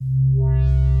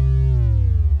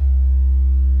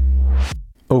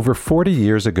Over 40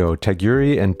 years ago,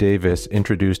 Taguchi and Davis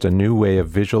introduced a new way of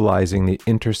visualizing the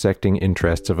intersecting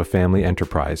interests of a family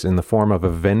enterprise in the form of a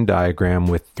Venn diagram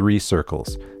with 3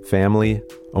 circles: family,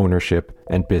 ownership,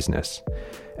 and business.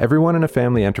 Everyone in a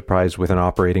family enterprise with an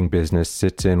operating business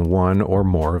sits in one or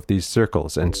more of these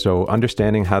circles, and so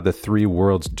understanding how the 3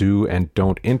 worlds do and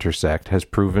don't intersect has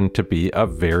proven to be a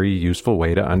very useful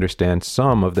way to understand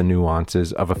some of the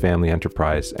nuances of a family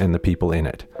enterprise and the people in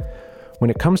it. When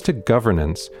it comes to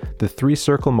governance, the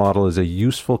 3-circle model is a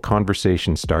useful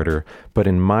conversation starter, but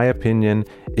in my opinion,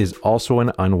 is also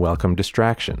an unwelcome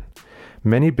distraction.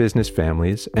 Many business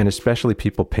families, and especially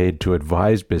people paid to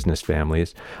advise business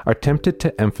families, are tempted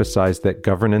to emphasize that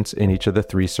governance in each of the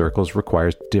 3 circles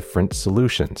requires different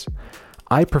solutions.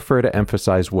 I prefer to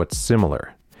emphasize what's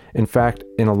similar. In fact,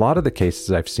 in a lot of the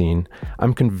cases I've seen,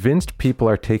 I'm convinced people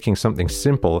are taking something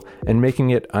simple and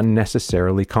making it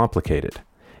unnecessarily complicated.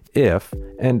 If,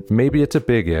 and maybe it's a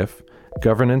big if,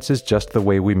 governance is just the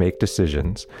way we make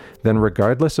decisions, then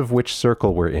regardless of which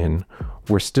circle we're in,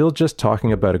 we're still just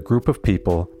talking about a group of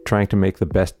people trying to make the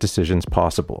best decisions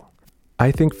possible.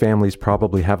 I think families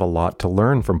probably have a lot to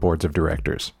learn from boards of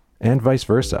directors, and vice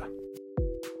versa.